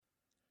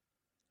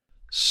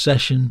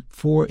Session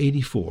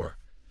 484,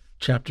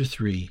 Chapter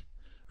 3,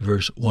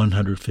 verse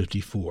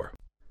 154.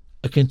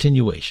 A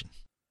continuation.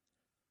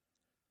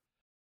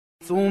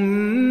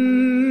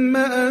 ثم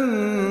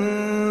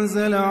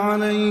أنزل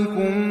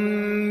عليكم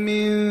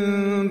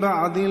من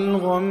بعد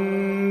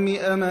الغم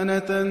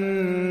أمنة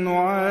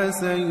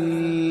نعاسا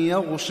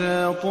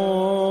يغشى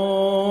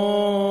طائفة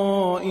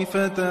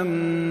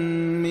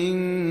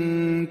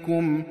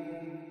منكم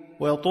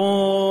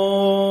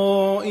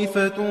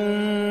وطائفة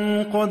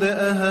قد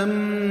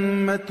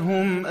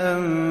أهمتهم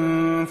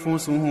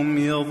أنفسهم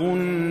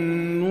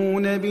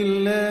يظنون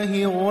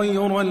بالله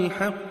غير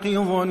الحق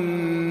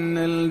ظن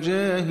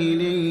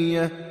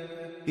الجاهلية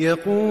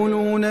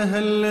يقولون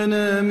هل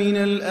لنا من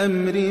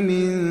الأمر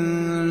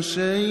من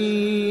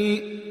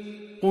شيء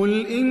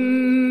قل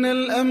إن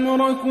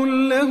الأمر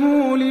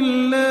كله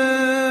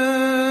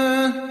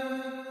لله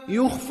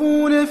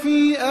يخفون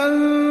في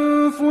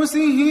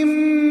أنفسهم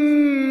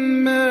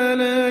ما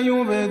لا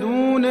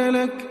يبدون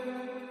لك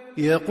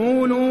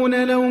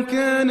يقولون لو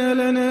كان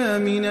لنا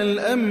من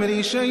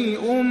الأمر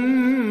شيء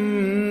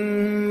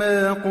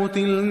ما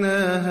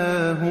قتلنا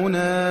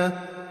هاهنا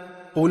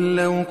قل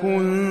لو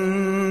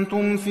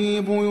كنتم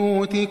في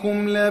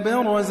بيوتكم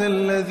لبرز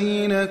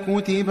الذين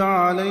كتب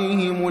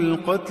عليهم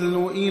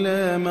القتل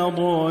إلى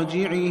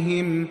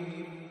مضاجعهم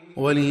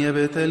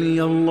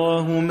وليبتلي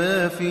الله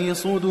ما في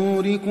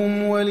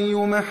صدوركم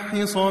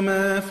وليمحص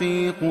ما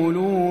في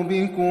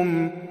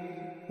قلوبكم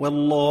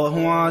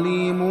والله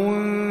عليم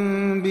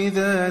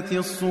بذات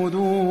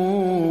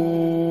الصدور.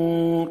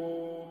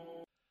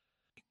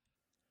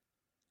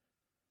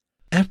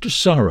 After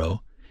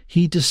sorrow,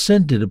 he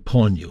descended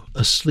upon you,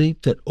 a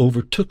sleep that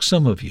overtook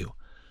some of you.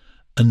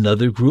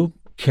 Another group,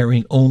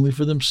 caring only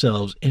for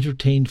themselves,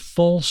 entertained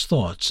false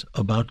thoughts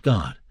about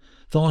God,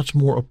 thoughts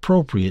more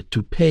appropriate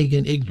to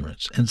pagan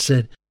ignorance, and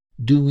said,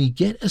 "Do we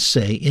get a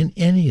say in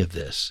any of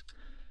this?"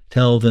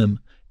 Tell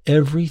them,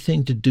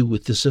 everything to do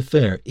with this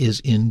affair is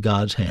in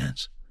God's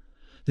hands.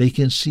 They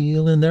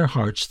conceal in their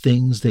hearts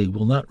things they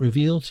will not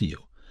reveal to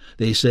you.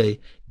 They say,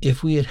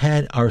 "If we had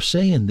had our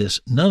say in this,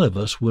 none of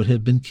us would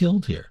have been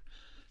killed here."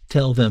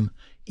 Tell them,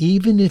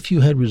 even if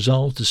you had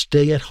resolved to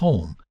stay at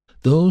home,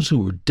 those who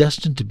were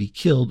destined to be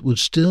killed would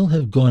still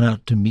have gone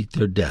out to meet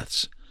their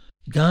deaths.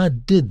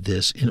 God did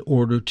this in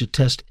order to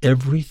test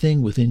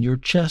everything within your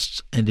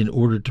chests and in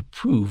order to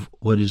prove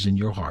what is in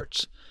your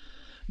hearts.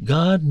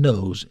 God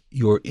knows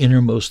your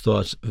innermost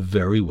thoughts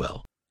very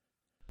well.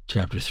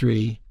 Chapter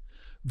 3,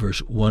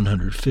 verse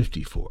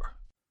 154.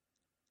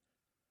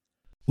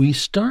 We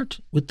start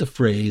with the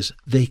phrase,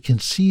 "They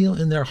conceal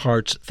in their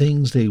hearts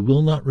things they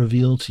will not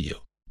reveal to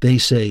you." They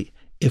say,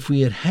 "If we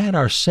had had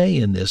our say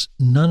in this,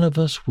 none of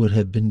us would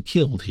have been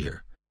killed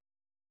here."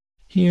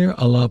 Here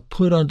Allah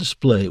put on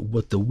display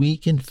what the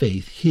weak in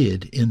faith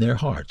hid in their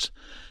hearts.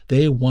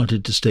 They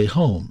wanted to stay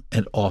home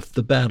and off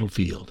the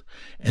battlefield,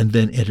 and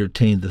then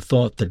entertained the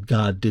thought that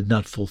God did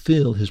not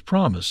fulfill His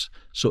promise,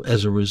 so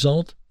as a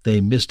result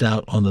they missed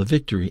out on the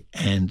victory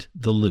and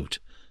the loot.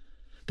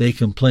 They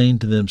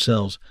complained to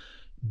themselves,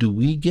 "Do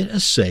we get a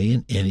say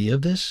in any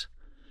of this?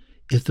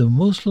 If the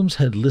Muslims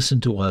had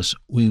listened to us,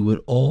 we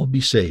would all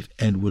be safe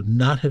and would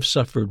not have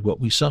suffered what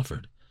we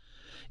suffered."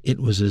 It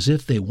was as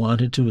if they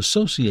wanted to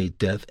associate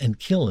death and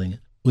killing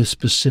with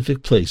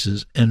specific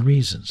places and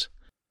reasons.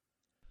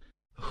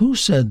 Who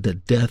said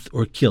that death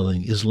or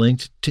killing is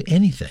linked to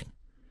anything?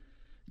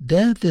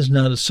 Death is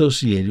not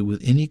associated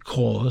with any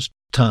cause,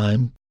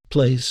 time,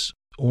 place,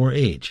 or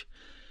age.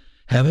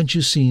 Haven't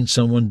you seen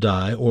someone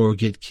die or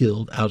get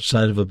killed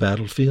outside of a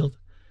battlefield?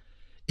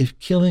 If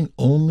killing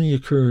only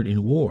occurred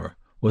in war,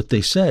 what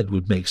they said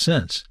would make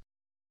sense.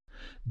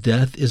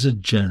 Death is a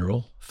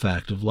general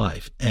fact of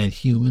life, and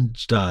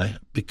humans die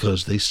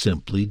because they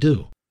simply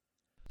do.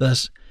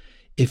 Thus,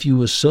 if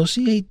you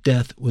associate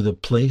death with a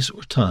place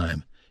or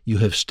time, you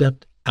have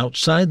stepped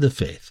outside the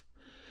faith.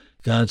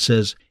 God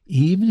says,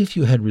 even if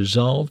you had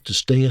resolved to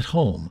stay at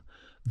home,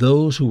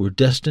 those who were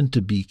destined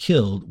to be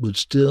killed would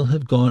still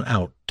have gone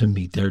out to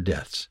meet their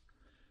deaths.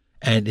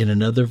 And in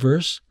another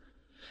verse,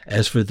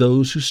 "As for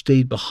those who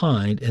stayed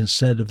behind and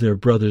said of their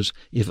brothers,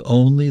 'If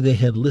only they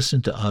had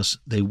listened to us,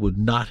 they would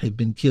not have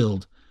been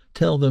killed,'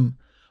 tell them,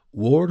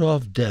 'Ward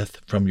off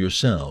death from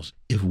yourselves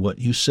if what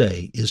you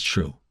say is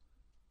true.'"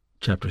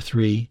 Chapter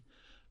 3,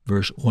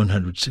 verse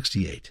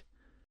 168.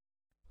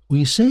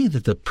 We say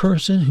that the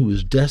person who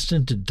is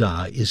destined to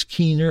die is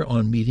keener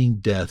on meeting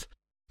death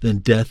than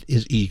death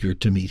is eager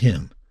to meet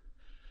him.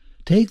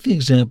 Take the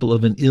example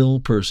of an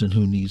ill person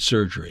who needs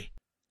surgery.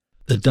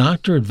 The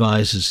doctor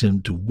advises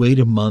him to wait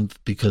a month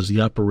because the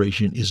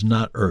operation is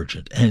not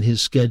urgent and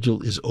his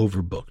schedule is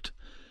overbooked.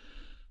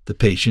 The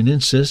patient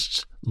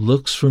insists,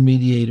 looks for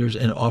mediators,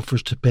 and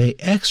offers to pay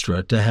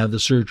extra to have the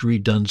surgery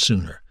done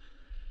sooner.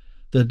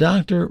 The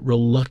doctor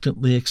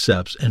reluctantly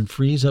accepts and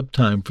frees up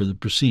time for the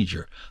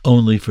procedure,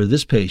 only for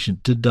this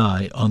patient to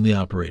die on the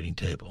operating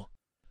table.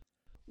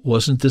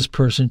 Wasn't this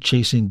person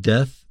chasing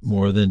death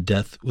more than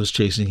death was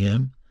chasing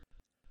him?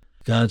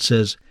 God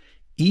says,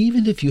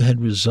 Even if you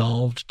had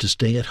resolved to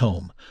stay at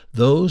home,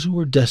 those who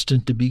were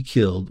destined to be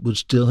killed would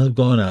still have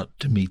gone out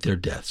to meet their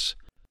deaths.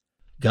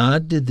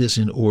 God did this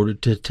in order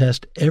to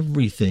test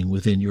everything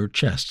within your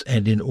chests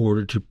and in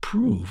order to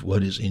prove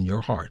what is in your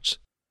hearts.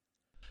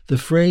 The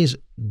phrase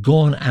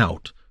 "gone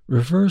out"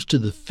 refers to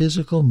the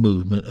physical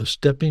movement of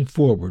stepping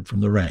forward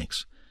from the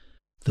ranks.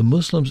 The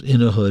Muslims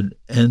in Uhud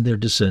and their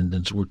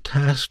descendants were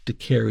tasked to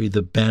carry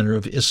the banner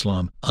of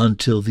Islam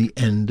until the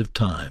end of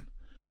time.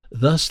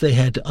 Thus they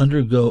had to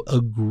undergo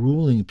a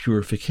grueling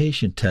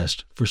purification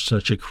test for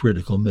such a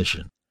critical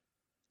mission.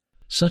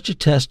 Such a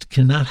test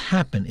cannot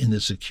happen in the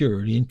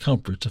security and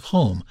comforts of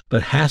home,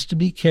 but has to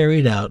be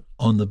carried out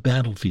on the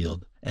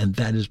battlefield, and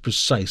that is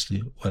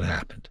precisely what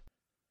happened.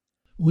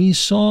 We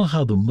saw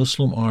how the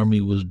Muslim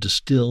army was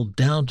distilled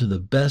down to the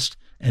best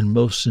and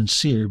most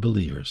sincere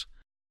believers.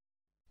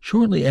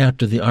 Shortly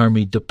after the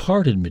army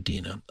departed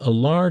Medina, a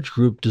large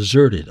group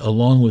deserted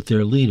along with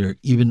their leader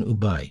Ibn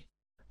Ubay.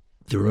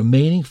 The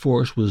remaining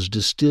force was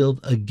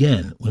distilled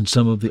again when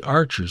some of the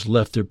archers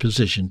left their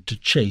position to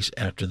chase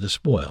after the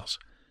spoils.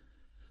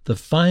 The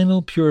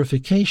final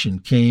purification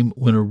came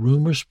when a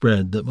rumor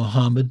spread that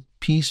Muhammad,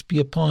 peace be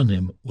upon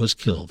him, was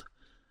killed.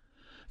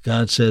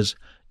 God says,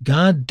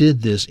 God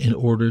did this in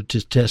order to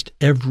test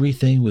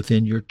everything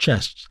within your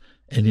chests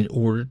and in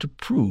order to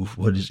prove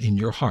what is in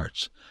your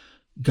hearts.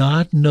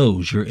 God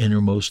knows your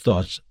innermost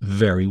thoughts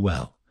very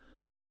well.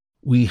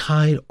 We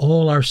hide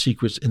all our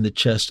secrets in the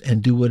chest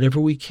and do whatever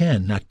we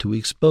can not to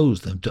expose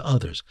them to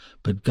others.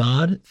 But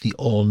God, the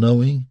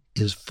all-knowing,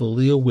 is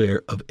fully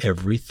aware of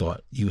every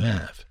thought you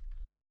have.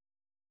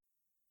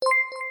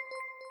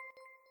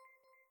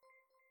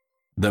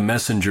 The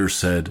messenger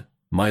said,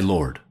 "My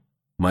Lord,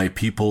 my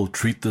people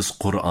treat this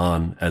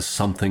Quran as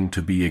something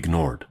to be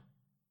ignored."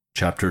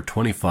 Chapter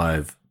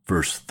 25,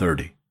 verse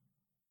 30.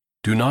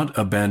 Do not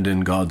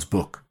abandon God's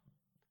book.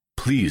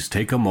 Please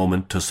take a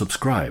moment to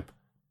subscribe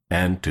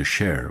and to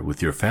share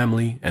with your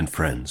family and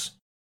friends.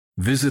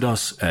 Visit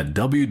us at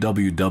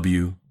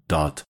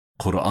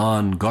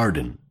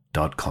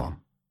www.qurangarden.com.